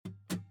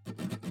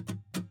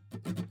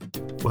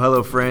Well,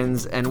 hello,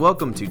 friends, and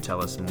welcome to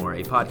Tell Us More,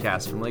 a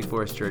podcast from Lake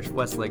Forest Church,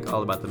 Westlake,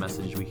 all about the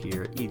message we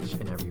hear each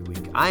and every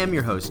week. I am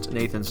your host,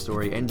 Nathan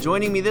Story, and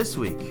joining me this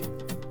week,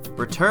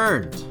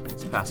 returned,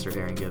 is Pastor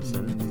Aron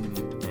Gibson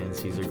and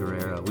Cesar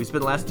Guerrero. We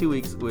spent the last 2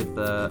 weeks with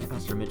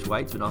Pastor Mitch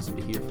White. It's been awesome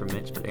to hear from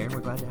Mitch, but Aron,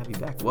 we're glad to have you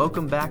back.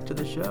 Welcome back to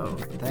the show.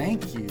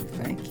 Thank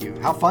you.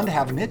 How fun to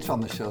have Mitch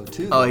on the show,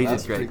 too. Oh, he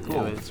did great. Cool.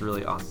 Yeah, it's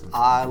really awesome.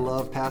 I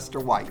love Pastor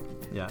White.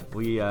 Yeah,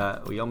 we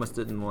almost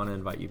didn't want to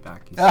invite you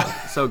back.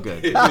 He's so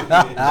good. Such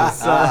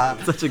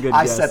a good guest.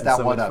 I set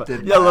that one up,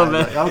 didn't I? Yeah, a little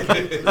bit.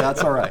 Okay,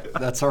 that's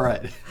all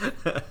right.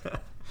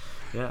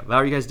 Yeah, how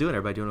are you guys doing?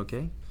 Everybody doing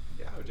okay?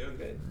 Yeah, we're doing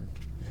good.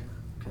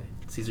 Okay.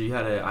 Cesar, you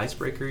had an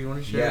icebreaker you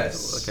want to share?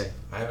 Yes. Okay.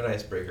 I have an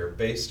icebreaker.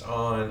 Based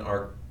on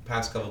our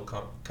past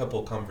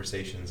couple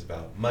conversations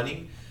about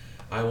money,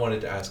 I wanted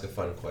to ask a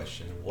fun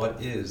question.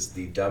 What is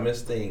the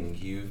dumbest thing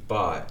you've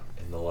bought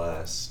in the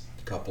last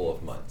couple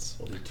of months?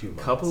 We'll do 2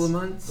 months. Couple of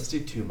months? Let's do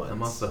 2 months.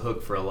 I'm off the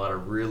hook for a lot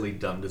of really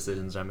dumb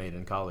decisions I made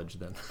in college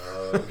then.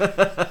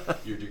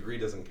 Your degree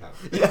doesn't count.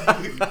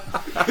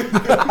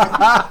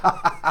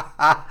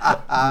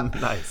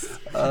 Nice.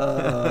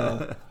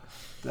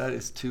 That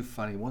is too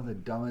funny. One of the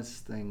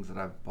dumbest things that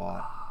I've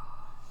bought.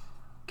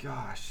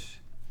 Gosh.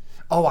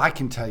 Oh, I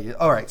can tell you.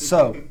 All right,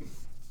 so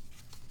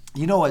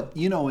you know what?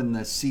 You know, in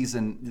the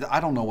season, I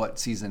don't know what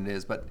season it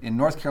is, but in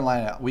North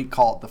Carolina, we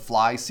call it the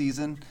fly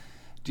season.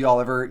 Do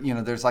y'all ever,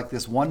 there's like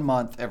this 1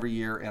 month every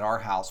year in our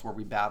house where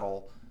we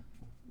battle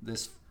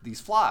these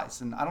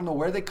flies. And I don't know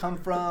where they come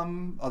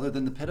from other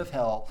than the pit of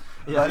hell.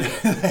 Yeah.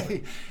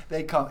 But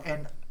they come.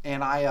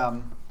 And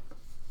I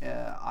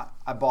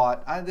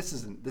bought, this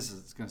is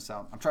going to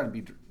sound, I'm trying to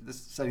be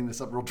setting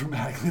this up real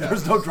dramatically.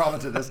 There's no drama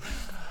to this.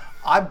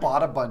 I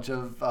bought a bunch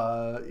of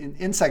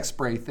insect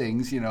spray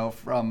things,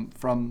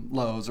 from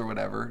Lowe's or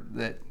whatever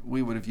that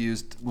we would have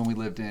used when we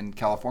lived in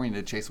California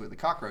to chase away the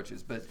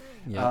cockroaches. But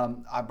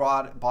I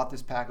bought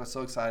this pack. I was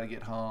so excited to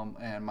get home,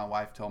 and my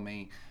wife told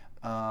me,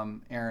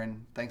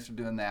 Aron, thanks for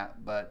doing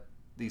that, but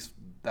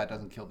that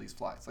doesn't kill these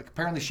flies. Like,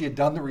 apparently she had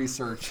done the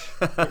research,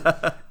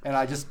 and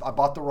I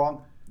bought the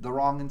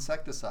wrong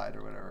insecticide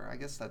or whatever. I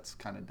guess that's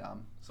kind of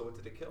dumb. So what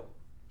did it kill?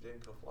 It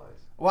didn't kill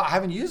flies. Well, I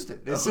haven't used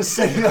it. It's just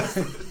saying,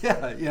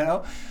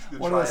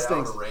 one of those things. Try it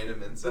out on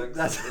random insects.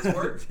 Does this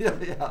work?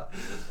 Yeah.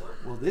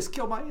 Will this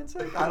kill my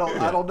insect? I don't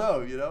know.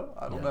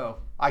 I don't know.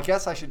 I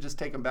guess I should just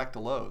take them back to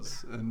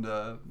Lowe's and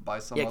buy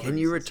some. Yeah, can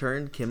you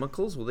return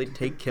chemicals? Will they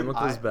take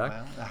chemicals back?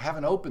 Well, I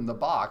haven't opened the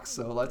box,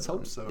 so let's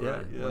hope so.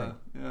 Yeah, right?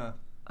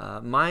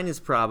 Yeah. Mine is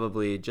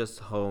probably just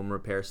home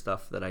repair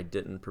stuff that I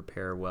didn't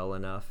prepare well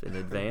enough in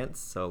advance.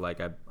 So, like,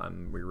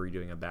 I'm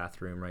redoing a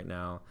bathroom right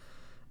now.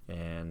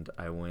 And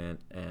I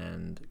went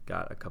and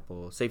got a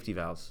couple safety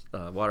valves,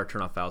 water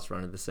turnoff valves for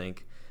under the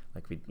sink.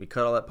 Like, we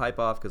cut all that pipe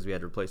off because we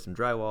had to replace some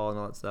drywall and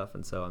all that stuff.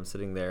 And so I'm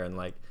sitting there and,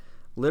 like,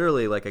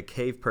 literally like a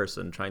cave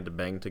person trying to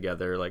bang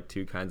together like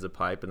two kinds of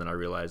pipe. And then I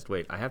realized,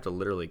 wait, I have to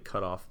literally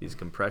cut off these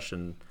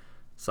compression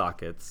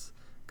sockets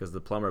because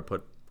the plumber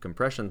put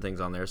compression things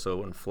on there so it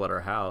wouldn't flood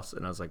our house.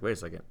 And I was like, wait a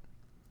second.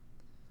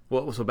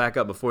 Well, so back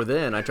up. Before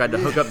then, I tried to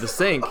hook up the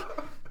sink,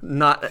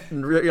 not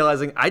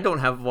realizing I don't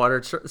have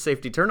water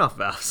safety turnoff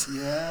valves.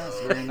 Yes,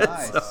 very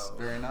nice.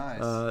 Very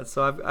nice.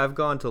 So I've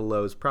gone to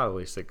Lowe's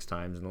probably 6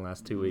 times in the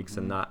last 2 weeks,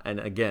 and not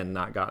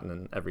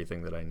gotten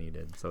everything that I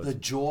needed. So the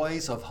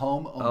joys of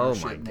home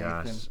ownership. Oh my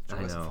gosh, Nathan.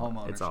 Joys I know, of home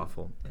ownership. it's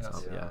awful. It's yes.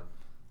 awful. Yeah.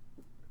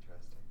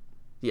 Interesting.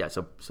 Yeah.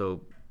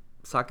 So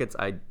sockets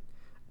I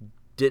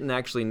didn't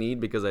actually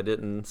need because I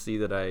didn't see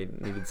that I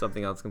needed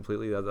something else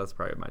completely. That's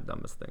probably my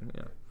dumbest thing.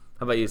 Yeah.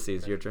 How about you,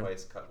 Cece? Your turn?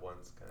 Twice, cut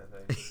once kind of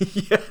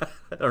thing. Yeah,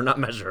 or not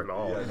measure at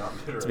all. Yeah, not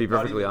measure. To be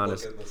perfectly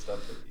honest. Look at the stuff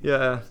that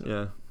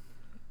Yeah.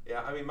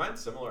 Yeah, I mean, mine's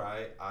similar.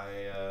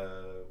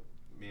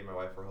 Me and my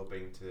wife were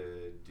hoping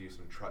to do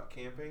some truck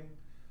camping,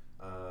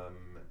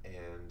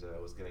 and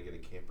was going to get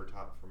a camper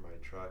top for my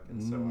truck,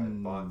 and so I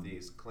bought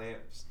these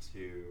clamps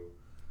to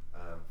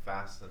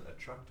fasten a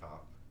truck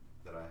top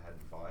that I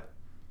hadn't bought,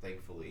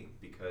 thankfully,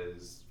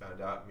 because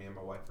found out me and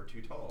my wife were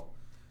too tall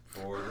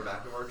for the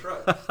back of our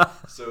truck.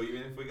 So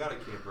even if we got a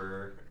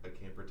camper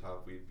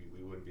top, we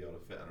wouldn't be able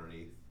to fit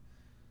underneath.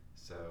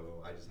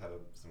 So I just have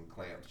some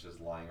clamps just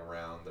lying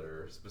around that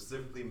are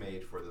specifically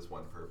made for this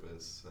one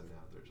purpose, and now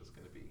they're just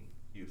going to be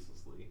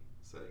uselessly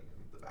sitting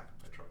in the back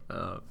of my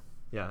truck.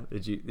 Yeah.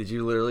 Did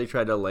you literally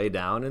try to lay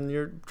down in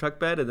your truck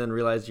bed and then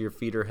realize your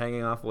feet are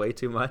hanging off way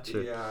too much?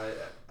 Or? Yeah,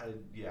 I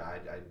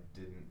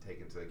didn't take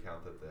into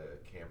account that the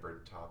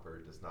camper topper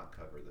does not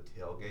cover the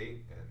tailgate,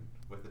 and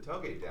with the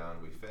tailgate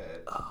down we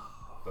fit,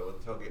 but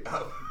with the tailgate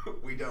up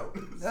we don't.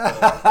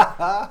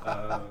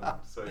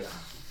 So yeah.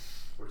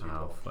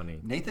 How funny.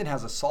 Nathan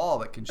has a saw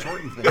that can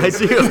shorten things. I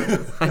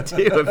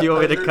do. If you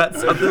want me to cut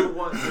something.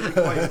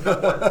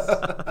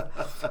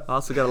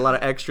 Also got a lot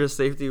of extra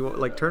safety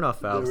like turnoff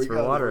valves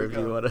for water if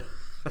you want to.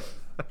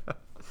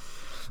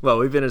 Well,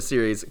 we've been in a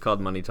series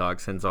called Money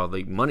Talks, hence all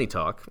the money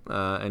talk.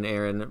 And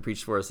Aron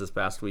preached for us this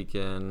past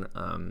weekend.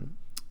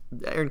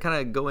 Aron, kind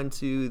of go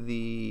into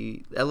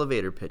the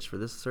elevator pitch for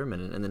this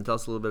sermon and then tell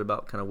us a little bit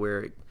about kind of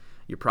where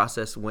your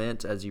process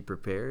went as you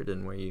prepared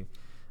and where you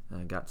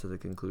got to the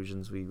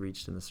conclusions we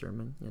reached in the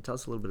sermon. Yeah, tell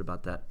us a little bit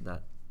about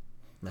that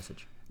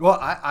message. Well,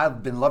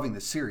 I've been loving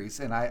the series,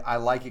 and I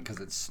like it because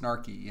it's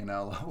snarky.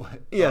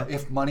 Yeah.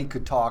 If money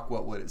could talk,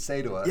 what would it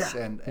say to us?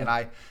 Yeah.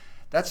 And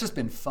that's just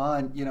been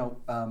fun.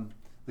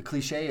 The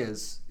cliche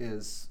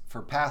is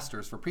for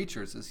pastors, for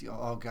preachers, is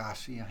oh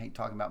gosh, I hate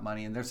talking about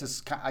money. And there's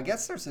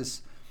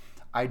this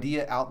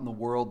idea out in the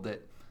world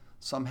that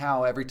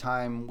somehow every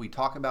time we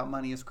talk about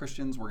money as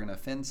Christians, we're going to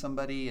offend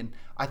somebody. And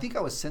I think I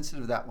was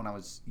sensitive to that when I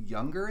was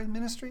younger in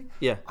ministry.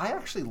 Yeah. I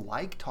actually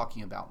like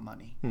talking about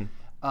money.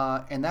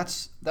 And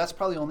that's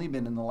probably only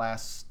been in the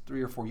last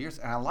 3 or 4 years.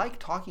 And I like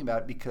talking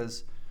about it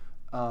because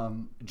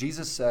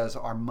Jesus says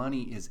our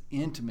money is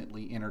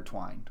intimately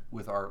intertwined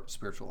with our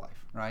spiritual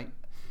life, right?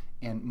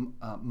 And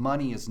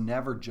money is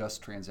never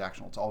just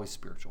transactional; it's always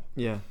spiritual.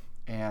 Yeah.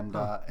 And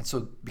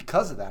so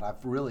because of that,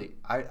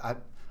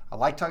 I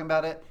like talking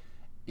about it.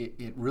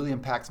 It really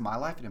impacts my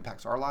life. It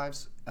impacts our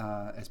lives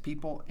as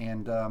people.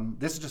 And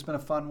this has just been a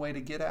fun way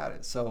to get at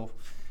it. So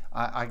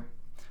I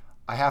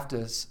have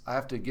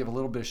to give a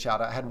little bit of shout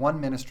out. I had one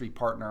ministry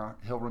partner,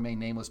 he'll remain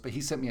nameless, but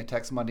he sent me a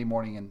text Monday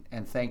morning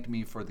and thanked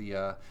me for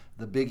the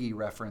Biggie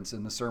reference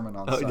in the sermon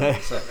on Sunday.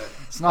 Nice.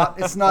 So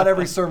it's not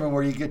every sermon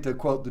where you get to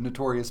quote the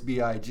notorious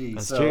B.I.G.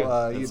 That's so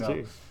true.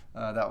 True.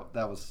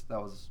 That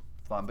was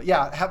fun. But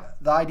yeah, have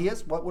the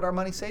ideas. What would our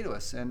money say to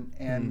us?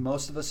 And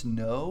most of us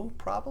know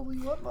probably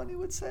what money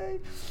would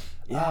say.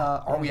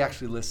 Are we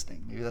actually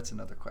listening? Maybe that's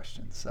another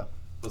question. So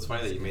Well, it's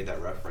funny that you made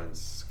that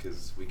reference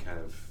because we kind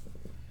of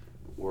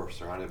were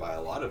surrounded by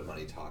a lot of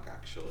money talk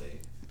actually,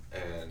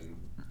 and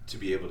to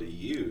be able to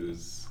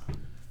use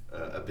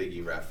a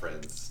Biggie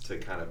reference to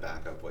kind of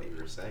back up what you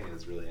were saying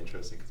is really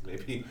interesting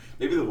because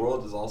maybe the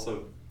world is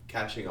also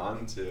catching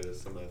on to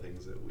some of the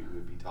things that we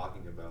would be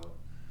talking about.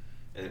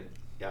 And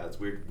yeah, it's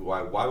weird.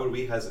 Why would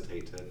we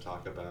hesitate to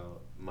talk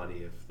about money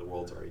if the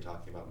world's already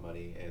talking about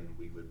money, and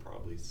we would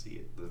probably see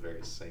it the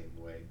very same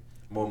way?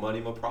 More money,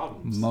 more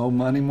problems. more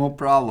money, more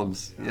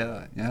problems.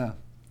 Yeah.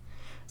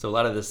 So a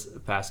lot of this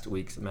past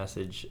week's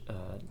message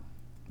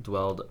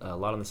dwelled a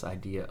lot on this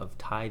idea of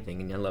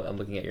tithing. And I'm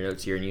looking at your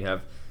notes here, and you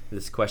have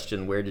this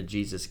question, where did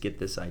Jesus get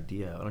this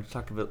idea? Why don't you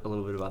talk a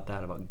little bit about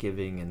that, about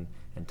giving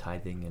and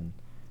tithing and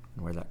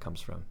where that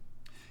comes from?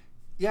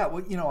 Yeah,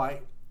 well,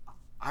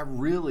 I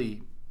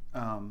really,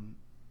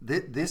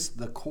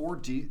 the core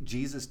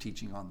Jesus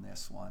teaching on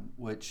this one,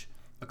 which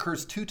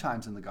occurs 2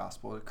 times in the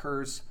gospel. It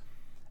occurs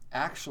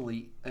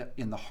actually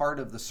in the heart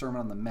of the Sermon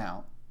on the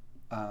Mount,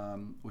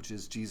 which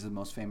is Jesus'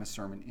 most famous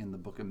sermon in the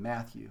book of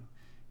Matthew.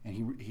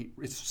 And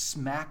it's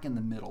smack in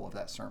the middle of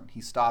that sermon.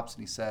 He stops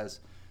and he says,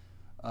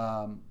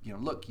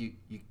 look,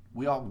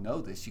 we all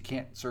know this. You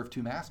can't serve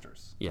 2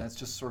 masters. Yeah. That's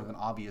just sort of an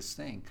obvious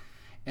thing.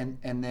 And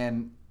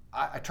then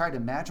I try to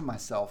imagine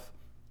myself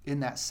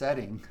in that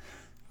setting.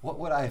 What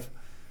would I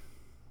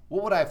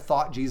have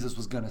thought Jesus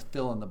was going to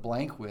fill in the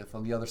blank with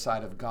on the other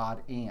side of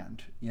God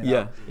and,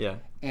 Yeah.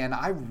 And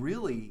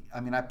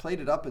I played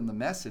it up in the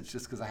message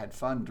just because I had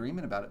fun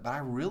dreaming about it, but I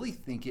really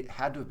think it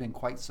had to have been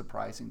quite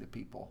surprising to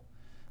people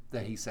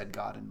that he said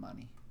God and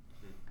money.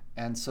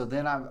 And so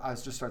then I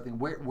was just starting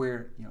thinking,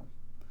 where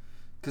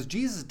because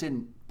Jesus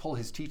didn't pull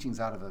his teachings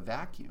out of a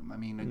vacuum. I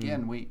mean,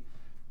 again,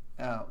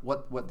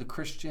 what the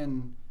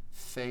Christian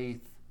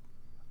faith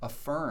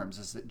affirms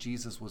is that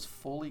Jesus was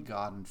fully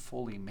God and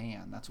fully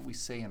man. That's what we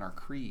say in our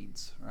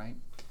creeds, right?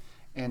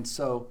 And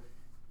so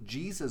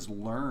Jesus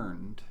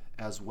learned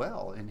as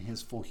well in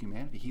his full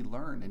humanity. He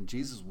learned, and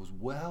Jesus was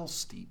well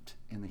steeped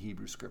in the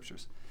Hebrew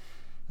scriptures.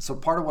 So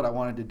part of what I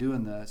wanted to do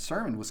in the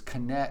sermon was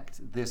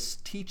connect this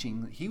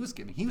teaching that he was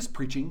giving. He was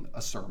preaching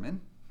a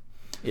sermon.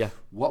 Yeah.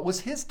 What was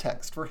his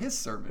text for his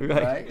sermon,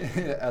 right?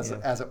 as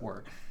it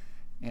were.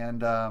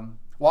 And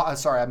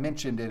I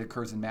mentioned it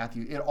occurs in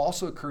Matthew. It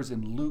also occurs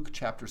in Luke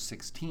chapter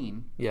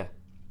 16. Yeah.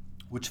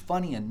 Which,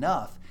 funny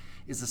enough,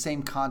 is the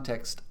same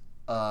context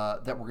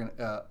that we're going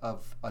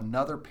of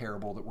another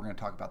parable that we're going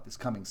to talk about this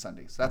coming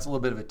Sunday. So that's a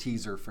little bit of a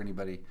teaser for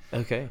anybody.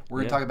 Okay. We're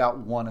going to talk about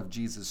one of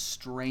Jesus'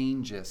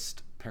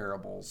 strangest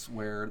parables,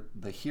 where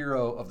the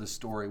hero of the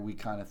story, we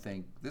kind of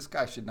think this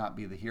guy should not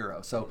be the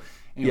hero. So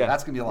anyway,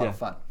 that's going to be a lot of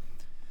fun.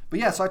 But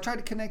yeah, so I tried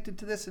to connect it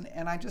to this,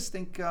 and I just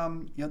think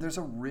there's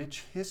a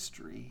rich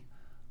history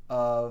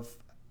of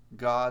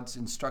God's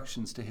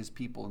instructions to his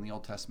people in the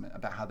Old Testament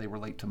about how they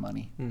relate to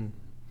money.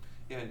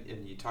 Yeah,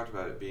 and you talked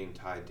about it being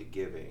tied to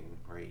giving,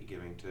 right?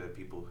 Giving to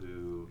people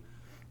who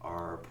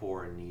are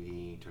poor and needy.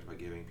 You talked about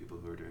giving people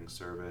who are doing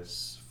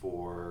service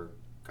for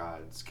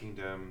God's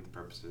kingdom, the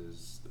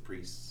purposes, the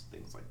priests,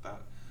 things like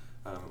that.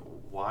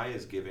 Why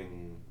is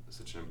giving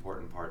such an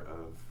important part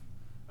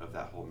of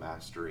that whole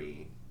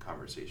mastery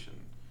conversation?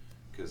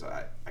 Because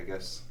I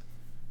guess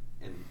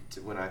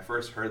when I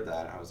first heard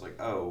that, I was like,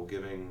 oh,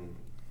 giving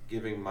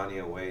money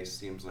away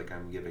seems like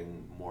I'm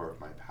giving more of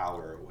my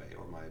power away,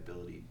 or my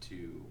ability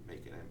to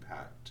make an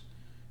impact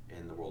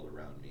in the world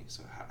around me.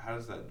 So how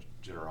does that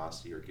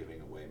generosity or giving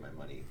away my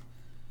money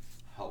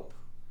help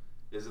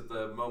Is it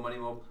the more money,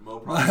 more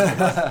problems?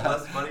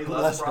 Less money,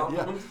 less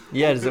problems?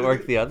 Yeah, does it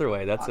work the other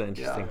way? That's an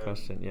interesting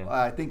question. Yeah.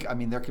 I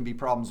mean, there can be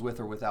problems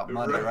with or without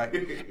money, right?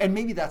 And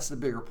maybe that's the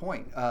bigger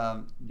point. It's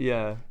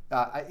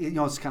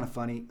kind of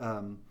funny.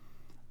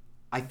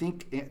 I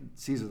think,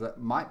 Caesar,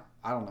 that my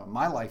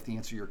life, the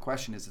answer to your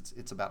question is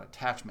it's about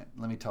attachment.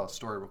 Let me tell a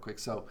story real quick.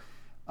 So,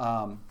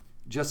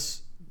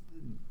 just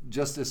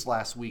this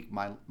last week,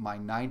 my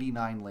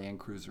 99 Land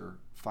Cruiser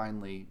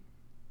finally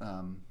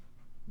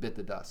bit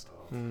the dust.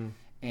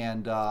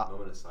 And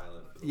moment of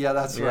silence. yeah,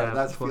 that's right.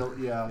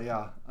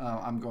 Yeah.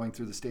 I'm going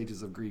through the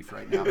stages of grief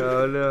right now.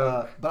 Oh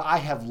no! But I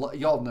have,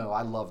 y'all know,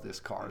 I love this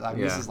car. I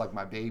mean, This is like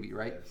my baby,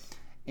 right? Yes.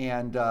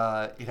 And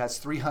it has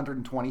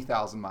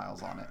 320,000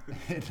 miles on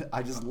it.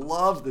 I just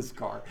love this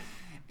car.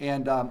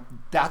 And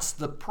that's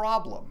the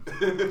problem.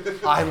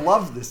 I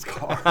love this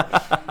car.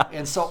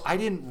 And so I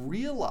didn't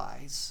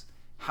realize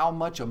how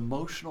much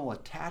emotional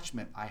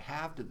attachment I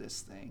have to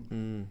this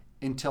thing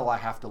until I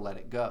have to let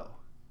it go.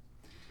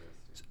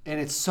 And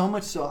it's so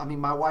much so, I mean,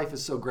 my wife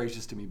is so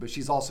gracious to me, but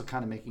she's also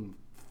kind of making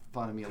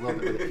fun of me a little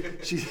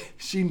bit.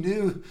 She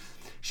knew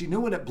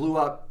when it blew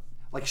up,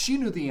 like she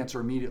knew the answer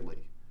immediately.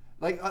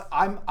 Like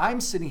I'm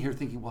sitting here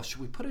thinking, well,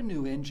 should we put a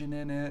new engine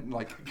in it? And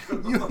like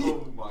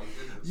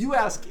you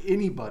ask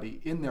anybody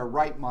in their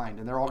right mind,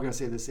 and they're all going to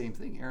say the same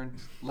thing, Aaron,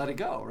 let it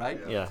go, right?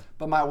 Yeah.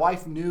 But my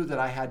wife knew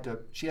that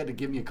she had to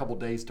give me a couple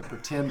days to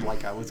pretend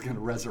like I was going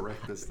to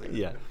resurrect this thing.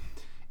 Yeah.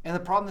 And the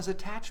problem is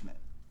attachment.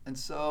 And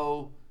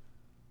so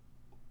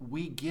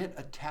we get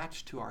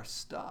attached to our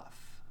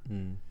stuff,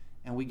 and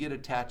we get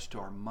attached to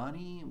our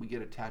money, and we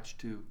get attached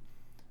to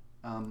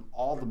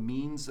all the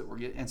means that we're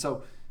getting. And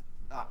so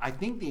I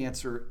think the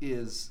answer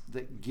is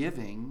that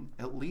giving,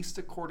 at least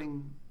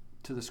according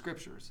to the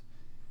scriptures,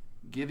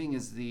 giving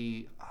is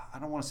the, I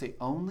don't want to say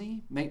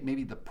only,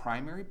 maybe the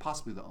primary,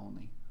 possibly the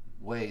only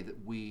way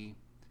that we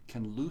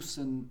can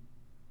loosen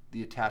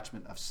the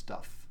attachment of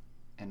stuff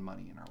and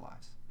money in our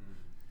lives.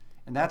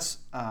 And that's,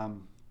 I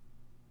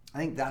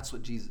think that's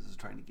what Jesus is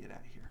trying to get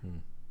at here.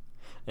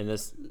 In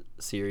this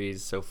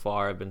series so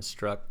far, I've been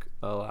struck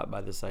a lot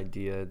by this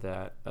idea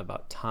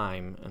about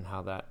time and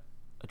how that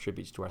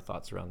attributes to our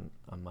thoughts around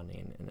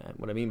money. And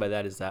what I mean by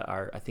that is that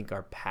I think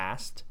our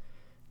past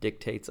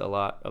dictates a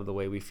lot of the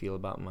way we feel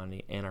about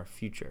money and our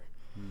future.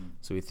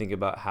 So we think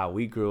about how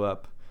we grew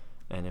up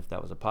and if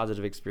that was a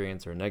positive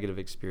experience or a negative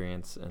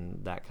experience,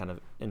 and that kind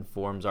of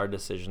informs our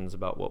decisions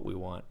about what we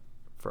want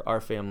for our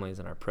families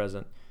and our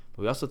present.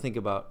 But we also think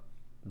about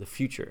the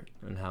future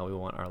and how we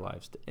want our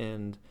lives to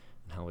end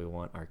and how we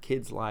want our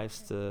kids'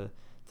 lives to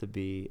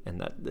be.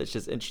 And that's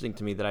just interesting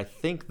to me that I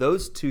think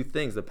those two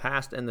things, the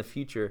past and the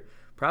future,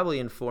 probably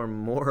inform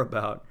more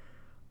about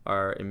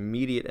our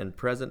immediate and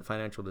present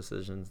financial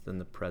decisions than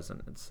the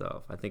present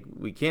itself. I think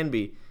we can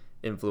be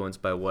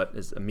influenced by what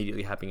is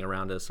immediately happening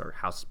around us, our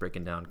house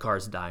breaking down,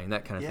 cars dying,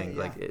 that kind of thing.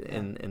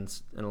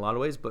 In a lot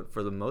of ways, but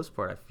for the most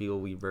part, I feel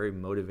we're very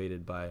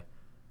motivated by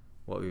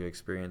what we've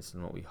experienced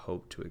and what we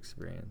hope to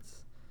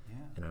experience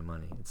in our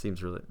money. It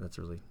seems that's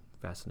a really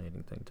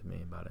fascinating thing to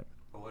me about it.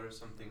 Well, what are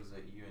some things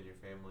that you and your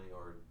family,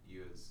 or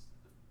you as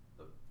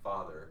the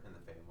father in the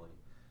family,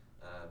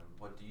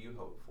 what do you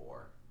hope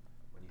for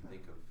when you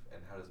think of,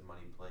 and how does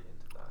money play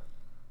into that?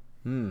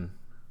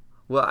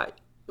 Well,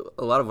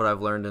 a lot of what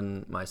I've learned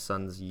in my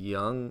son's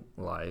young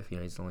life,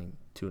 he's only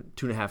two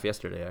and a half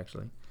yesterday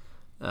actually,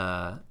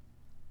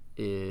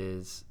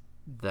 is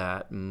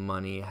that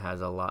money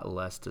has a lot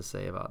less to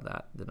say about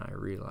that than I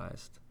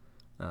realized.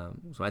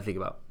 So I think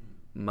about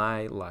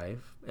my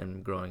life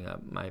and growing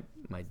up, my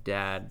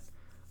dad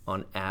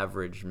on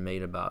average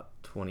made about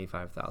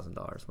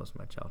 $25,000 most of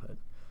my childhood.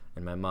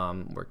 And my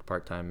mom worked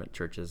part-time at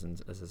churches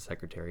and as a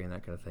secretary and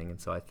that kind of thing.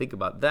 And so I think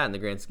about that in the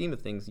grand scheme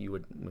of things, we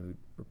were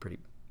pretty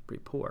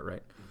poor,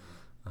 right?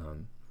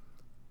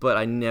 But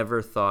I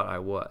never thought I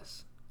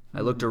was.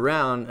 I looked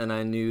around and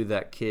I knew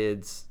that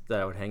kids that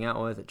I would hang out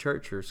with at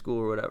church or school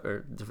or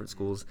whatever, different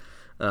schools,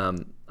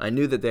 I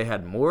knew that they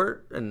had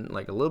more and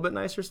like a little bit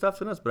nicer stuff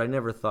than us, but I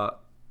never thought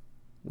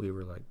we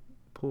were like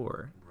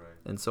poor. Right.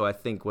 And so I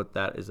think what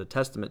that is a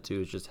testament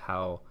to is just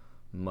how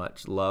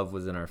much love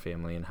was in our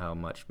family and how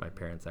much my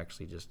parents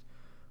actually just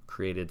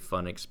created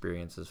fun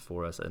experiences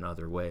for us in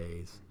other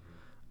ways.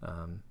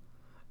 I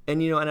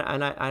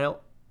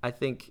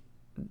think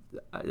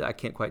I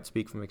can't quite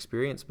speak from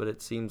experience, but it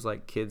seems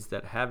like kids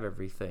that have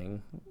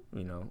everything,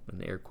 in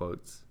air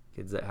quotes,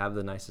 kids that have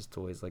the nicest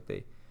toys,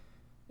 like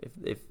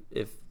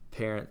if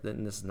parent,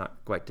 then this is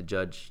not quite to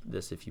judge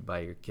this if you buy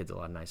your kids a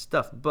lot of nice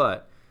stuff,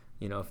 but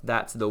if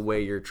that's the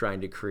way you're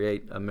trying to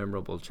create a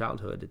memorable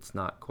childhood, it's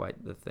not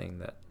quite the thing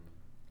that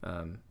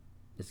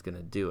is going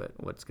to do it.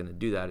 What's going to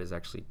do that is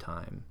actually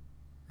time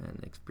and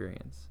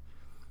experience.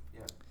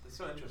 Yeah, that's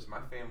so interesting.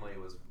 My family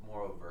was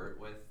more overt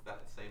with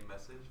that same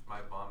message. My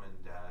mom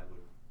and dad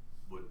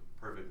would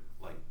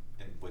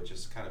would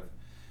just kind of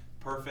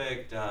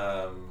perfect,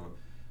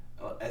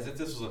 as if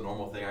this was a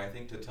normal thing, I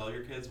think, to tell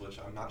your kids, which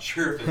I'm not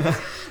sure if it is.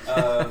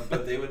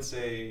 But they would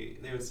say,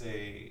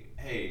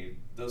 hey,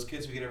 those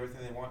kids who get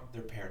everything they want,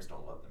 their parents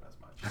don't love them as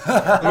much.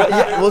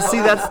 Yeah, well, see,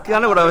 that's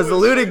kind of what I was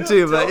alluding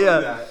to, but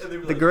yeah, the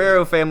like,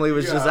 Guerrero family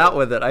was just out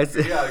with it. I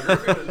see. Yeah, the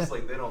Guerrero just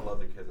like they don't love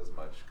their kids as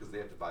much because they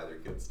have to buy their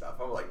kids stuff.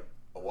 I'm like,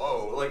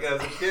 whoa! Like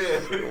as a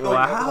kid,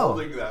 like, I'm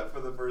holding that for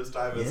the first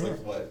time as like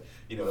what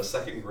a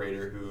second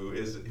grader who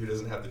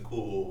doesn't have the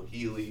cool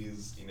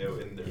Heelys,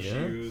 in their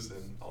shoes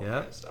and all that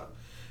kind of stuff.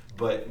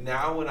 But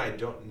now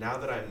now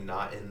that I'm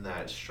not in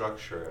that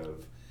structure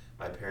of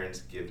my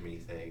parents give me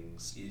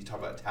things. You talk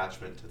about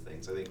attachment to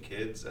things. I think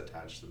kids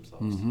attach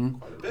themselves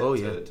quite a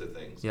bit to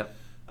things. Yep.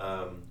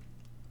 And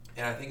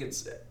I think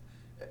it's,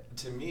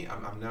 to me,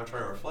 I'm now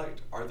trying to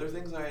reflect. Are there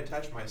things I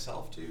attach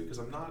myself to? Because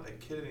I'm not a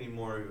kid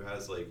anymore who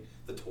has like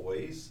the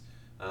toys.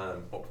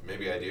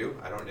 Maybe I do.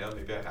 I don't know.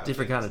 Maybe I have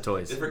different kind of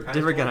toys. Different kind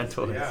of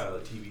toys. Yeah,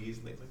 like TVs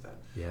and things like that.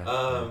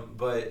 Yeah.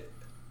 But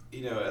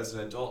as an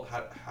adult,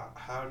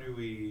 how do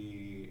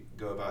we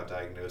go about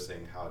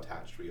diagnosing how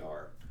attached we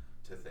are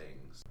to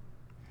things?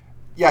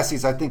 Yeah, see,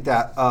 I think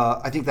that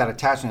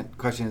attachment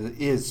question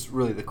is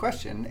really the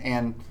question,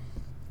 and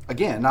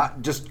again,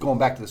 not just going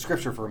back to the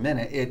scripture for a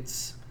minute.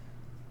 It's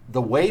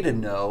the way to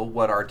know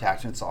what our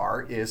attachments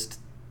are is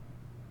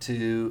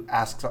to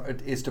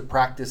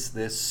practice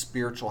this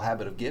spiritual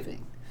habit of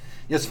giving.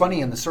 It's funny,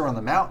 in the Sermon on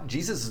the Mount,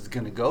 Jesus is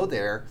going to go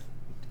there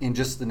in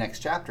just the next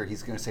chapter.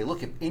 He's going to say,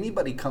 "Look, if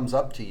anybody comes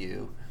up to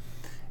you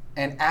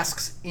and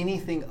asks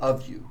anything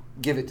of you,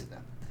 give it to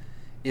them.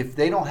 If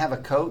they don't have a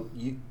coat,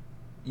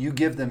 you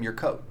give them your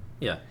coat."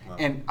 Yeah. Wow.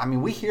 And I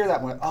mean, we hear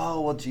that when,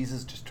 Jesus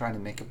is just trying to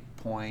make a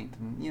point,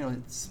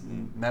 and it's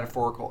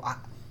metaphorical.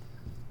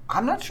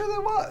 I'm not sure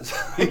there was.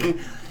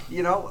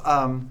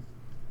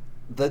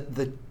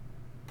 The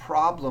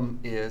problem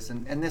is,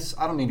 and this,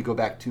 I don't mean to go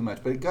back too much,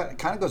 but it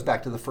kind of goes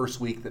back to the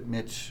first week that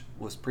Mitch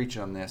was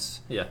preaching on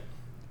this. Yeah.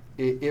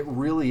 It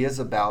really is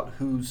about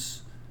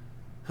whose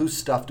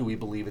stuff do we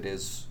believe it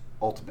is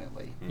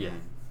ultimately. Yeah.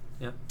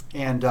 Yeah.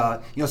 And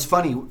it's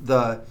funny,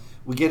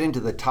 we get into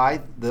the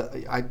tithe.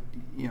 I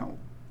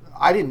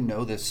didn't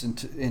know this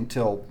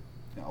until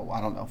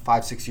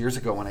 5-6 years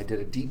ago when I did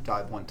a deep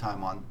dive one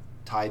time on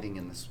tithing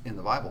in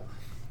the Bible,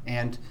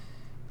 and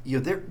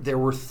there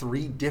were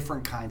 3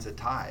 different kinds of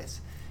tithes.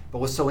 But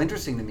what's so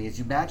interesting to me is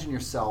you imagine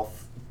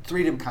yourself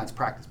 3 different kinds of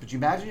practice. But you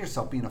imagine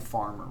yourself being a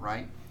farmer,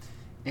 right?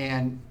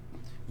 And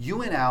you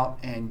went out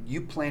and you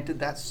planted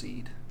that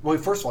seed. Well,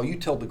 first of all, you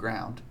tilled the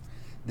ground,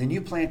 then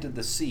you planted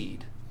the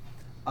seed.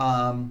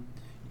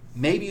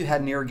 Maybe you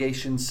had an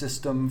irrigation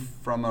system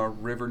from a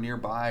river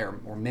nearby,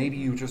 or maybe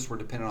you just were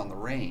dependent on the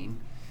rain.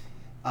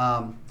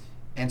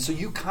 And so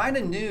you kind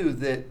of knew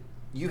that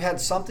you had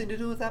something to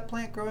do with that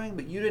plant growing,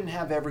 but you didn't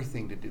have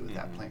everything to do with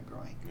that plant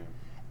growing. Yeah.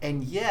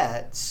 And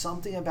yet,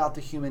 something about the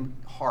human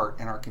heart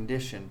and our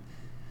condition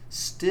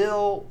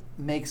still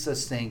makes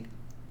us think,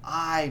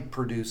 I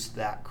produced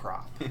that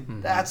crop.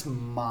 That's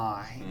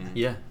mine.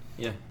 Yeah,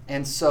 yeah.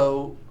 And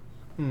so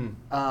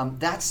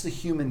that's the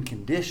human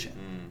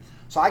condition.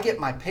 So I get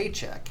my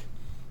paycheck,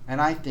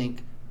 and I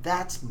think,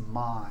 that's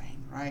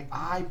mine, right?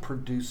 I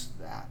produced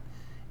that.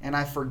 And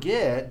I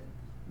forget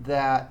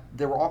that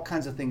there were all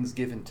kinds of things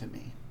given to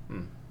me.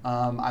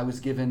 I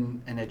was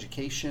given an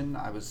education.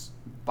 I was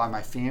by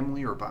my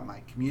family or by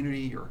my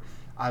community, or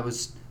I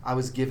was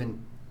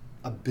given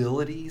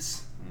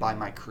abilities by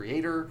my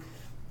Creator.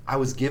 I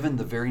was given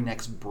the very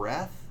next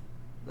breath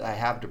that I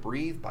have to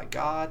breathe by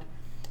God.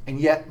 And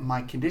yet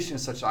my condition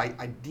is such that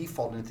I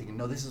default into thinking,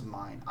 no, this is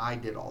mine. I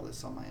did all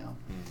this on my own.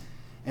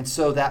 And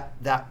so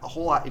that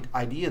whole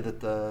idea that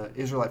the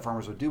Israelite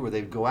farmers would do, where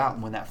they'd go out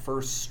and when that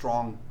first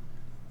strong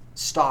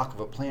stalk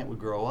of a plant would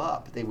grow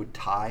up, they would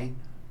tie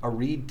a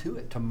reed to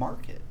it to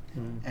mark it.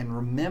 And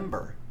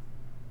remember,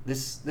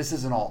 this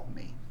isn't all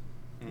me.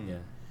 Yeah.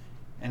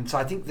 And so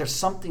I think there's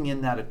something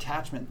in that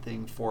attachment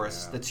thing for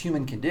us that's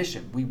human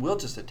condition. We will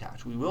just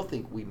attach. We will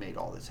think we made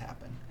all this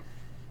happen.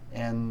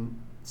 And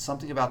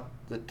something about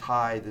the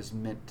tithe is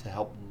meant to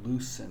help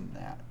loosen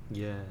that.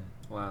 Yeah.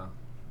 Wow.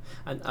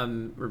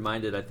 I'm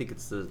reminded, I think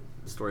it's the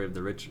story of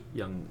the rich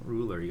young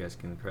ruler, you guys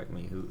can correct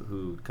me,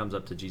 who comes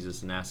up to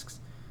Jesus and asks,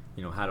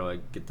 how do I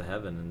get to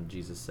heaven? And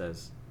Jesus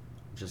says,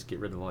 just get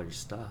rid of all your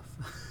stuff.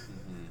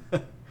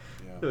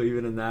 So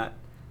even in that,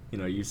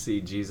 you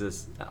see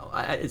Jesus,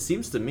 it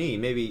seems to me,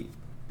 maybe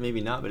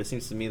not, but it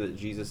seems to me that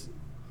Jesus,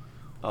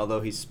 although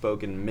he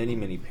spoke in many,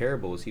 many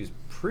parables, he was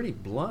pretty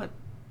blunt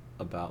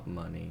about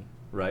money,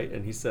 right?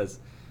 And he says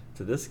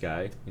to this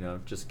guy,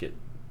 just get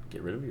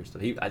rid of your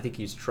stuff. I think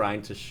he's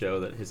trying to show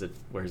that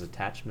where his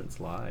attachments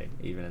lie,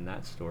 even in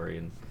that story.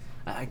 And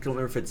I don't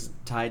remember if it's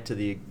tied to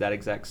that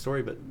exact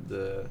story, but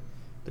the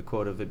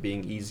quote of it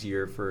being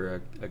easier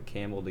for a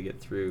camel to get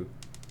through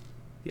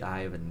the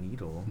eye of a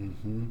needle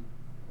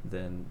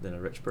than a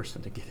rich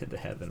person to get into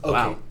heaven.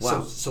 Okay,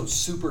 wow. So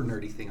super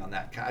nerdy thing on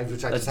that,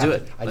 which I Let's just do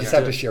have it. I just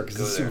have to share because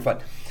it's super fun.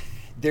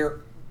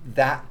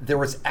 There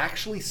was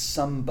actually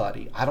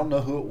somebody, I don't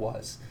know who it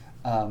was,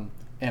 and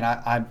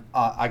I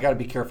got to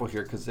be careful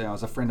here because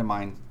as a friend of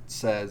mine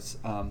says,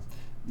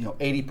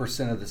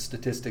 80% of the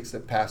statistics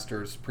that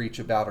pastors preach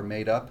about are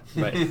made up.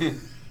 Right.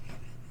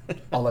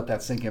 I'll let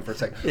that sink in for a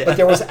second. Yeah. But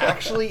there was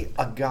actually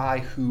a guy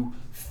who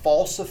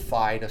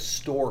falsified a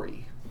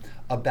story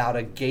about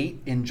a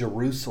gate in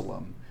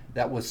Jerusalem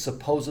that was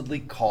supposedly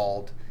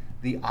called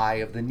the Eye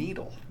of the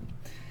Needle.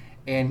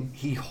 And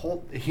he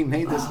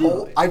made this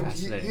whole...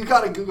 You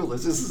got to Google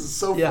this. This is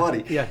so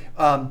funny. Yeah.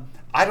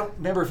 I don't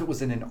remember if it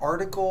was in an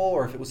article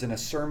or if it was in a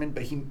sermon,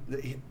 but he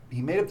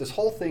made up this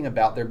whole thing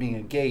about there being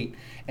a gate,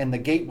 and the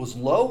gate was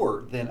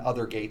lower than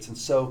other gates. And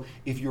so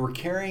if you were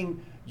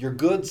carrying your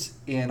goods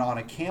in on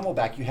a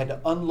camelback, you had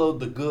to unload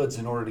the goods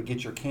in order to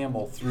get your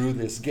camel through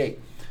this gate.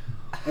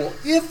 Well,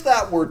 if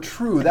that were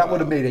true, that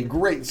would have made a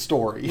great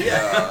story.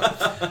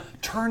 Yeah.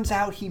 Turns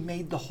out he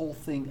made the whole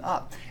thing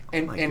up.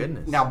 And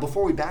goodness. Now,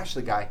 before we bash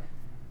the guy,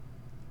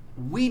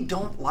 we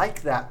don't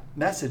like that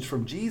message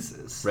from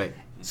Jesus. Right.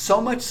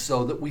 So much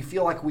so that we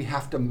feel like we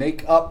have to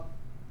make up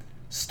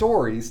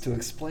stories to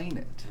explain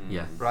it.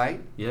 Yeah. Right?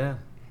 Yeah.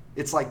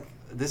 It's like,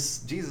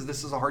 this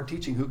is a hard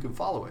teaching. Who can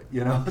follow it?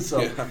 You know?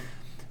 So Yeah.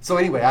 so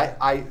anyway,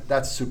 I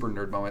that's a super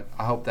nerd moment.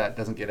 I hope that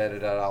doesn't get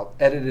edited out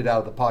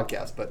of the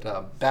podcast.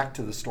 But back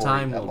to the story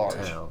Time at will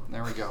large. tell.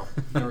 There we go.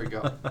 There we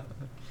go.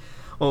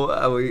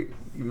 Well, you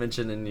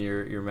mentioned in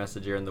your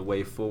message here in the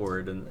way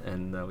forward,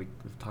 and we've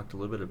talked a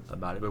little bit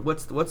about it. But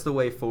what's the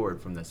way forward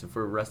from this? If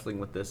we're wrestling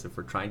with this, if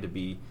we're trying to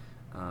be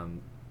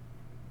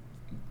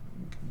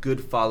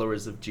good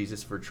followers of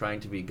Jesus, if we're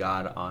trying to be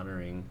God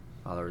honoring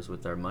followers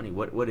with our money,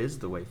 what is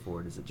the way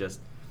forward? Is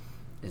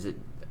it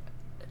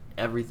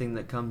everything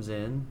that comes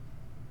in?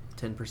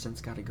 10%'s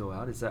got to go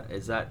out. Is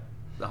that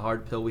the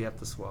hard pill we have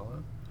to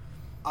swallow?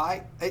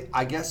 I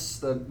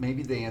guess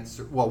maybe the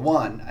answer. Well,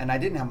 one, and I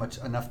didn't have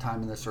enough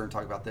time in this sermon to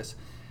talk about this.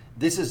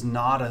 This is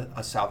not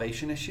a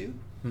salvation issue.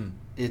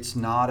 It's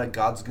not a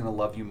God's going to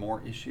love you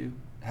more issue.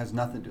 It has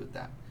nothing to do with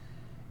that.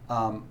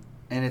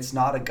 And it's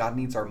not a God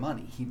needs our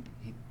money.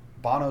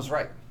 Bono's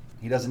right.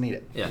 He doesn't need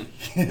it. Yeah.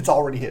 It's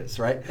already his,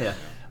 right? Yeah.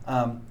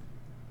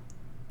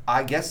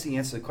 I guess the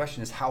answer to the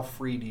question is, how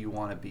free do you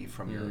want to be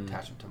from your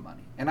attachment to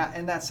money? And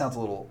that sounds a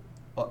little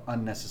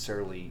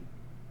unnecessarily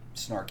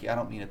snarky. I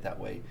don't mean it that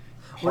way.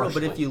 Well,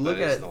 but if you look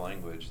That at is it the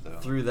language, though.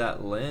 through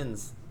that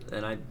lens,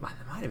 and I might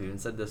have even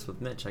said this with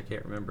Mitch. I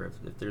can't remember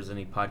if there's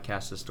any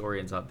podcast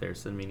historians out there.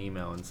 Send me an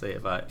email and say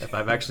if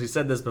I've actually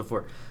said this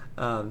before.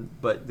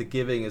 But the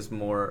giving is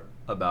more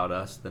about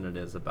us than it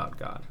is about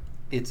God.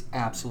 It's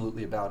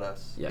absolutely about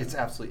us. Yeah. It's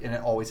absolutely, and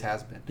it always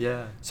has been.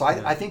 Yeah. So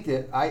I think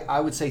that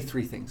I would say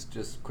three things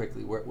just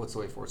quickly. What's the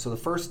way forward? So the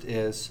first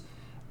is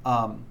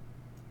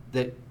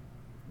that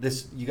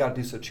this, you got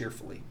to do so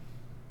cheerfully.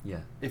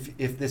 Yeah.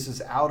 If this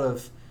is out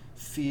of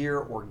fear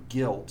or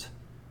guilt,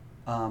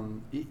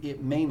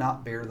 it may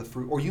not bear the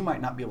fruit, or you might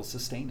not be able to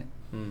sustain it.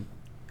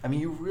 I mean,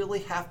 you really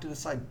have to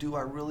decide, do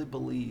I really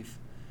believe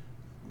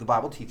the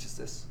Bible teaches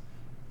this?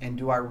 And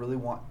do I really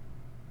want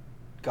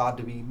God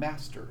to be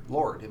master,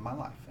 Lord in my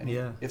life? And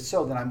if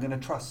so, then I'm going to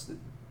trust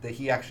that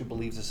he actually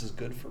believes this is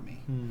good for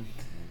me.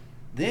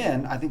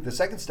 Then I think the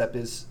second step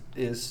is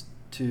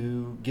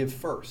to give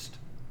first.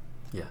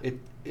 Yeah.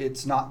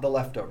 It's not the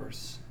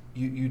leftovers.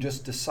 You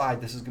just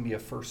decide this is going to be a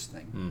first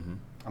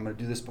thing. I'm going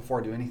to do this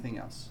before I do anything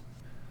else.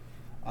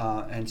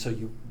 And so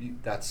you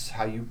that's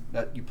how you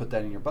put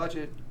that in your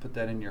budget, put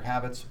that in your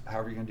habits,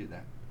 however you're going to do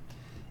that.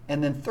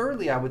 And then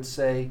thirdly, I would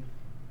say,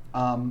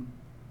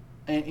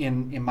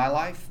 in my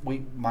life,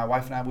 my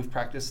wife and I, we've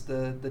practiced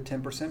the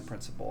 10%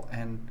 principle,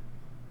 and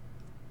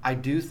I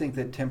do think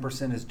that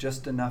 10% is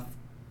just enough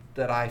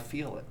that I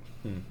feel it.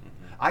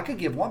 I could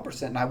give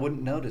 1% and I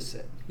wouldn't notice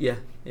it. Yeah.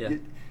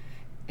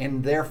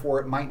 And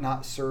therefore, it might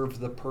not serve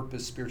the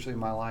purpose spiritually in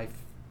my life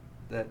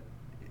that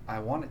I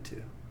want it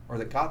to, or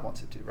that God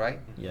wants it to, right?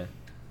 Yeah.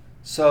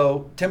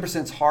 So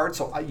 10% is hard.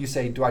 So you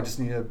say, do I just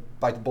need to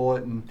bite the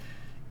bullet? And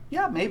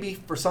yeah, maybe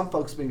for some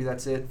folks, maybe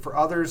that's it. For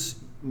others,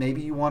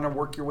 maybe you want to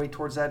work your way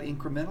towards that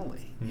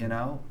incrementally. You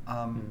know,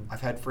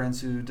 I've had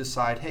friends who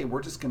decide, hey,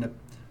 we're just going to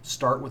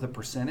start with a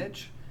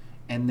percentage,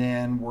 and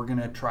then we're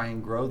going to try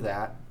and grow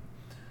that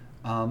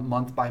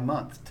month by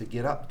month to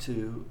get up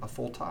to a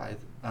full tithe.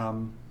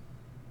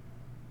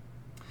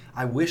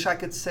 I wish I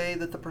could say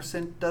that the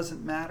percent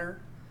doesn't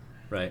matter.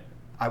 Right.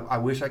 I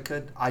wish I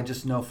could. I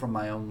just know from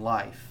my own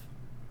life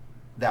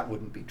that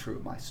wouldn't be true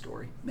of my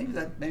story. Maybe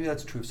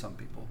that's true of some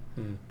people,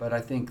 but I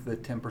think the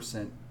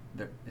 10%,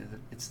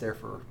 it's there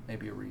for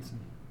maybe a reason.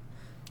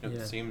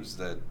 It seems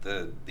that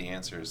the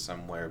answer is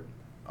somewhere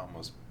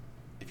almost.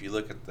 If you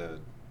look at the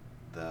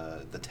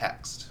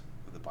text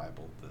of the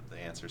Bible, the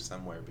answer is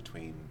somewhere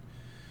between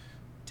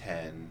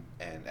 10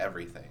 and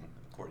everything,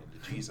 according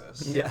to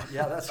Jesus. Yeah,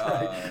 that's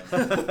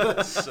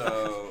right.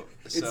 So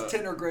it's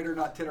 10 or greater,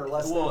 not 10 or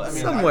less. Well, I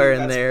mean, somewhere I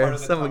think in that's there, part of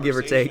the some give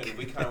or take. conversation.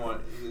 We kind of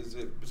want, is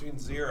it between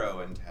 0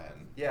 and 10?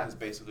 Yeah. Is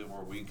basically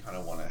where we kind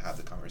of want to have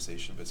the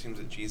conversation. But it seems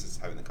that Jesus is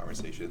having the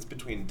conversation. It's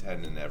between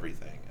 10 and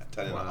everything,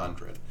 10 and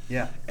 100.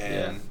 Yeah.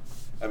 And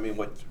I mean,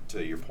 what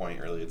to your point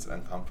earlier, it's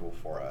uncomfortable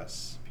for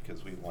us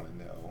because we want to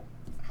know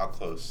how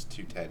close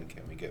to 10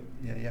 can we get.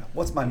 Yeah.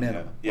 What's my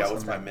minimum?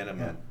 What's my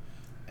minimum?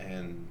 Yeah.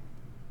 And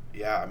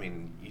I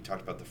mean, you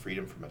talked about the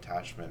freedom from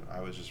attachment. I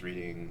was just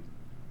reading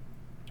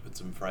with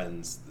some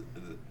friends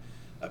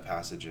a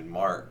passage in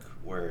Mark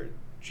where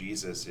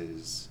Jesus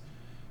is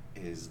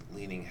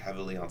leaning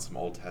heavily on some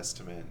Old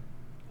Testament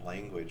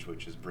language,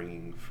 which is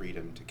bringing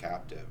freedom to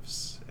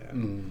captives,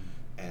 and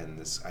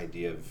this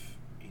idea of,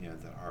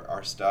 that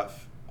our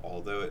stuff,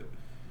 although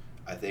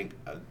I think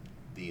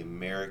the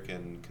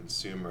American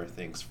consumer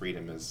thinks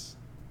freedom is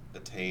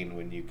attained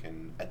when you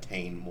can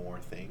attain more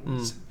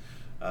things.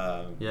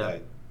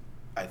 That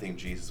I think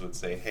Jesus would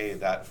say, hey,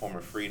 that form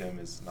of freedom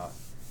is not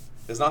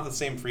the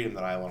same freedom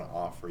that I want to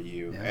offer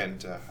you, and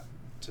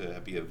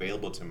to be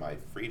available to my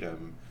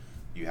freedom,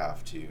 you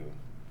have to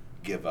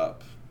give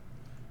up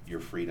your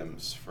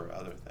freedoms for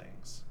other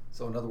things.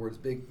 So in other words,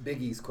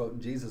 Big E's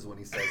quoting Jesus when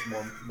he says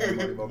more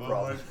money, more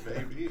problems.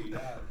 Maybe.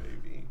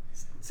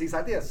 See,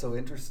 I think that's so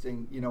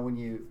interesting.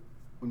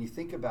 When you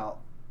think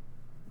about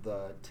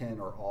the 10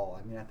 or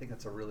all, I think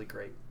that's a really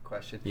great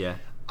question. Yeah.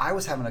 I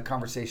was having a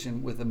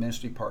conversation with a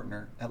ministry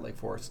partner at Lake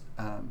Forest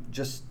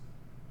just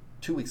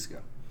 2 weeks ago,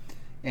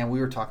 and we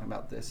were talking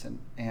about this,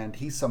 and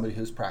he's somebody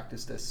who's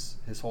practiced this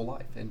his whole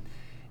life, and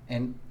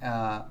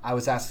I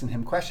was asking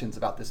him questions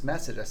about this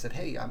message. I said,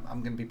 hey,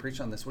 I'm going to be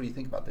preaching on this. What do you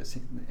think about this?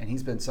 And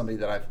he's been somebody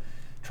that I've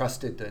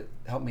trusted to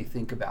help me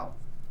think about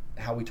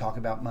how we talk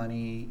about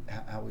money,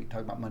 how we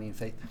talk about money and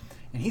faith.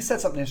 And he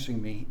said something interesting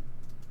to me.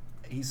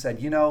 He said,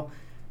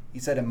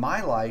 in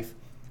my life,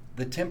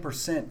 the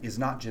 10% is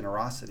not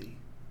generosity.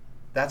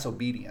 That's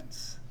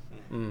obedience.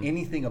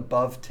 Anything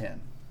above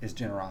 10 is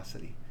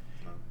generosity.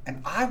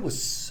 And I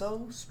was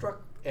so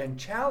struck and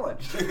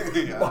challenged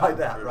by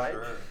that, right?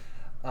 Sure.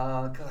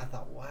 Because I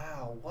thought,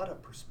 wow, what a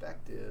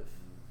perspective.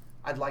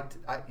 I'd like to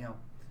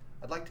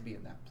be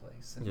in that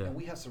place. And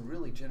we have some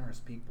really generous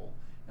people.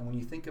 And when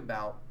you think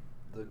about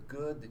the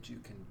good that you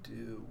can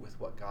do with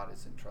what God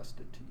has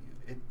entrusted to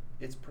you,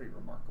 it's pretty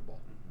remarkable.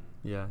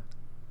 Yeah.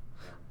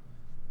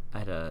 I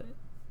had a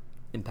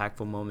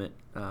impactful moment.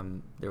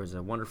 There was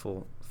a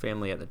wonderful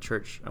family at the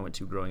church I went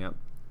to growing up,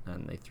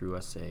 and they threw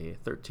us a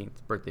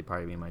 13th birthday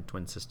party, me and my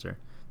twin sister.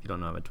 If you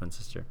don't know, I have a twin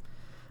sister.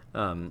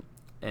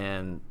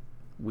 And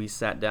we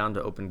sat down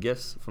to open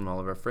gifts from all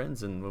of our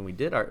friends, and when we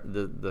did,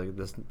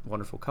 this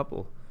wonderful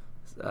couple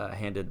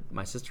handed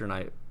my sister and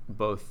I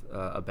both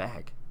a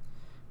bag.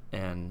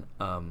 And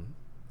the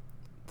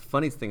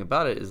funniest thing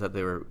about it is that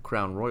they were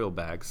Crown Royal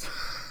bags.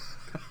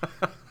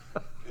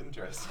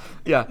 Interesting.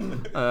 Yeah,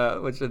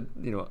 which of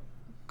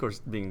course,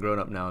 being grown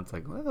up now, it's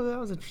like, well, that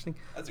was interesting.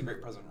 That's a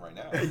great present right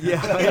now.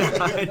 Yeah,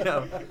 I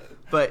know.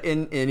 But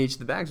in each of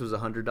the bags was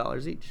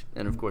 $100 each,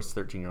 and of course,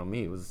 13-year-old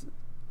me was,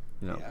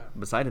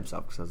 beside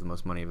himself because that was the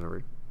most money I've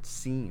ever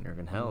seen or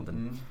been held.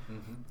 And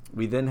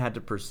we then had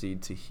to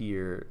proceed to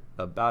hear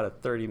about a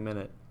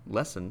 30-minute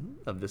lesson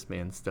of this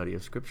man's study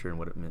of Scripture and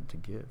what it meant to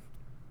give.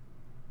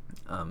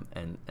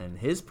 And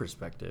his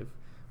perspective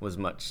was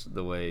much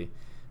the way,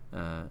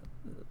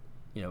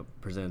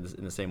 presented this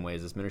in the same way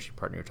as this ministry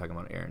partner you're talking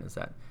about, Aaron, is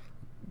that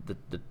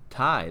the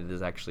tithe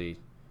is actually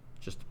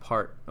just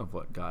part of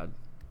what God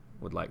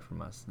would like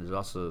from us. There's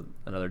also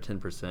another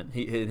 10%.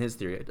 In his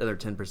theory, another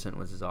 10%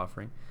 was his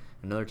offering.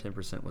 Another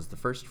 10% was the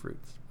first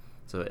fruits.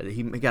 So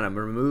he kind of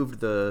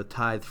removed the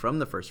tithe from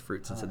the first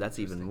fruits and said that's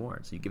even more.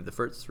 So you give the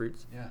first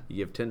fruits. Yeah.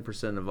 You give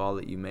 10% of all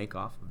that you make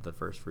off of the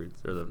first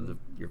fruits, or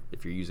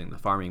if you're using the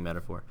farming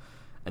metaphor,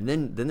 and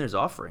then there's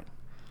offering.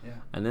 Yeah.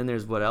 And then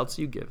there's what else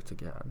you give to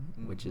God,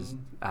 which is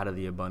out of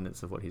the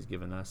abundance of what He's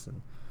given us.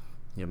 And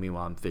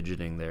meanwhile I'm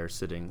fidgeting there,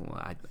 sitting.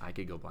 Well, I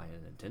could go buy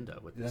a Nintendo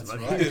with this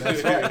money.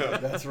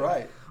 That's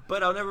right.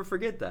 But I'll never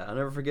forget that. I'll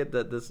never forget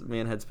that this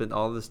man had spent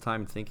all this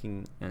time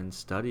thinking and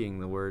studying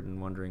the Word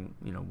and wondering,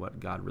 what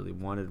God really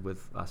wanted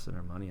with us and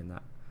our money and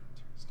that.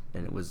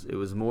 And it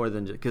was more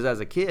than just because as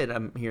a kid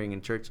I'm hearing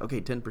in church,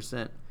 okay,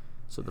 10%.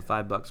 So the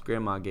 $5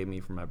 Grandma gave me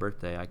for my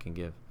birthday, I can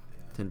give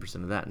 10%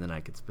 of that, and then I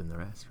could spend the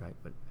rest, right?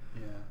 But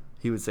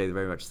he would say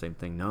very much the same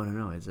thing. No,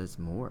 it's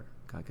more,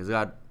 because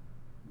God,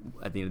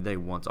 at the end of the day,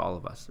 wants all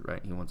of us,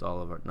 right? He wants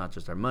all of our, not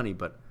just our money,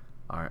 but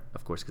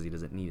of course, because He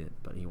doesn't need it,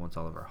 but He wants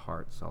all of our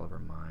hearts, all of our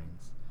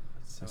minds,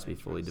 to be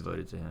fully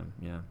devoted to Him.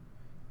 Yeah.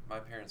 My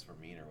parents were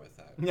meaner with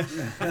that.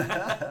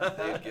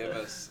 They'd give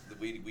us,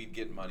 we'd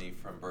get money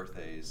from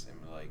birthdays,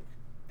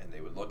 and they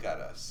would look at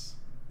us.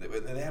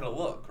 They had a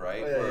look,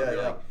 right?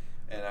 Yeah.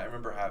 And I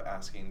remember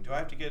asking, do I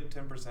have to get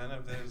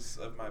 10%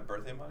 of my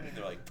birthday money? And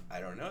they're like, I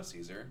don't know,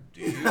 Caesar.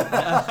 Do you? And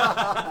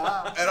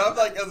I'm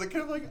like, as a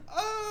kid, I'm like,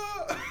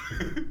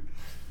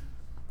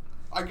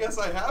 I guess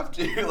I have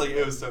to.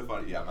 It was so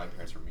funny. Yeah, my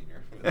parents were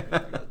meaner.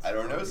 I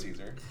don't know,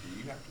 Caesar. Do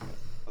you have to?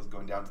 I was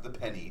going down to the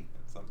penny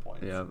at some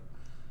point. Yeah.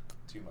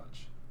 Too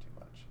much.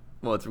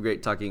 Well, it's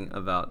great talking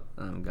about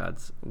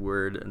God's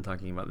Word and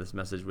talking about this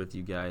message with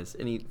you guys.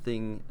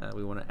 Anything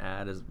we want to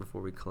add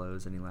before we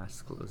close? Any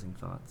last closing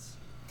thoughts?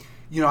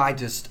 I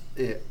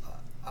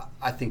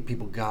think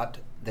people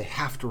they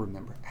have to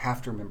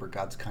remember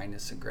God's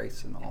kindness and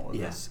grace in all of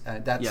this.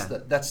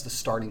 That's the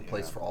starting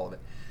place for all of it.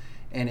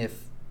 And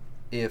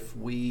if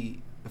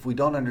we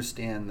don't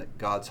understand that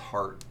God's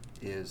heart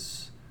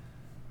is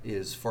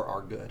for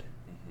our good,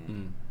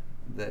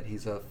 that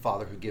he's a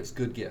father who gives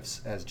good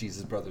gifts, as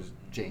Jesus' brother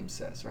James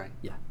says, right?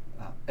 Yeah.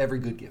 Every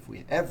good gift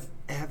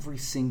every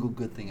single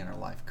good thing in our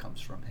life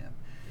comes from him.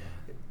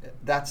 Yeah.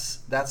 That's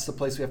the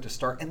place we have to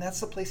start, and that's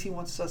the place he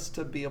wants us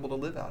to be able to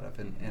live out of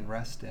and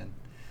rest in.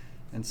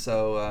 And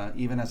so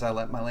even as I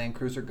let my Land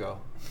Cruiser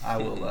go, I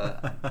will.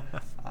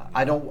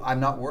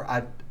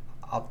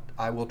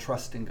 I will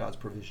trust in God's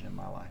provision in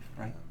my life.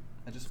 Right?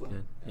 I just will.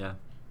 Good. Yeah.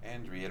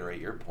 And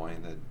reiterate your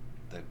point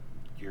that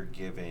you're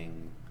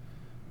giving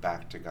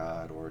back to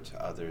God or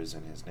to others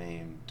in His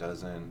name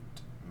doesn't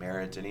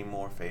merit any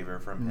more favor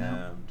from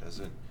Him.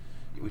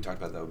 We talked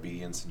about the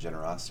obedience and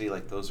generosity.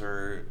 Like those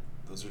are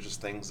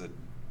just things that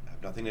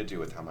have nothing to do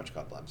with how much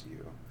God loves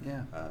you.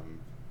 Yeah.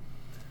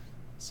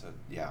 So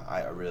yeah,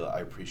 I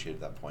appreciated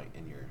that point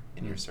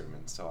in your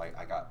sermon. So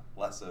I got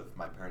less of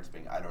my parents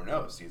being, I don't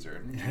know,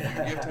 Caesar, do you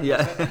give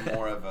 10%? And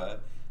more of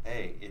a,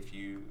 hey, if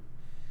you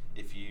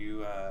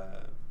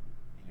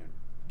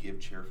give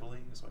cheerfully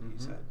is what you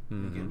said. If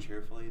you give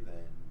cheerfully,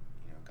 then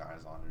God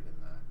is honored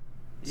in that.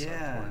 It's so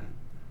important.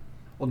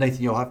 Well,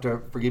 Nathan, you'll have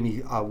to forgive me.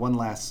 One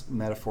last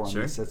metaphor on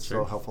this that's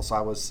so helpful. So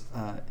I was,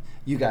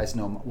 you guys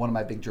know, one of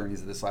my big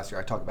journeys of this last year,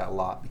 I talk about a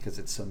lot because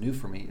it's so new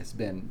for me. It's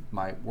been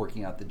my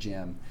working out at the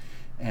gym.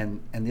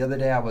 And the other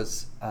day I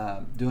was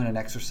doing an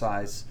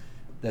exercise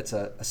that's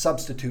a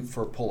substitute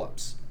for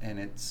pull-ups. And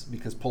it's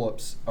because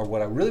pull-ups are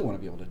what I really want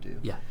to be able to do.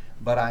 Yeah.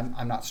 But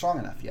I'm not strong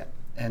enough yet.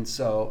 And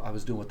so I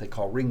was doing what they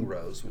call ring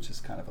rows, which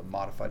is kind of a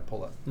modified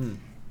pull-up.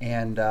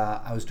 And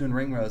I was doing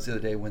ring rows the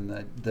other day when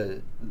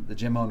the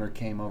gym owner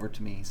came over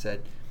to me.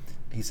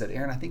 He said,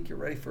 Aaron, I think you're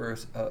ready for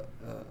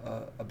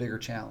a bigger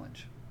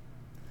challenge.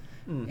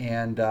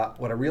 And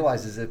what I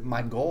realized is that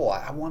my goal,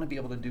 I want to be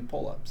able to do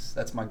pull-ups.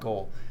 That's my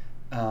goal.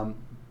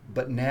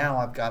 But now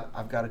I've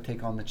got to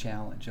take on the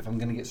challenge if I'm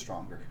going to get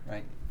stronger,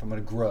 right? If I'm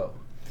going to grow.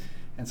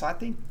 And so I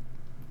think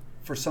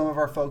for some of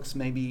our folks,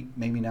 maybe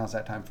now's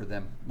that time for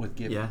them with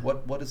giving. Yeah.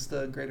 What does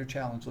the greater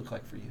challenge look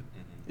like for you?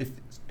 If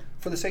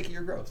for the sake of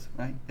your growth,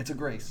 right? It's a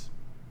grace.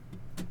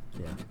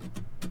 Yeah.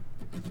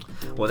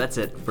 Well, that's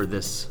it for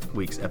this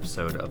week's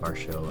episode of our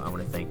show. I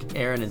want to thank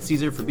Aron and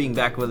Caesar for being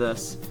back with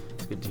us.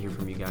 It's good to hear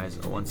from you guys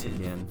once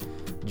again.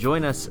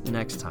 Join us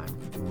next time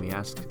when we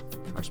ask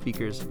our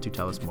speakers to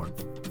tell us more.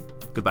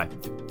 Goodbye.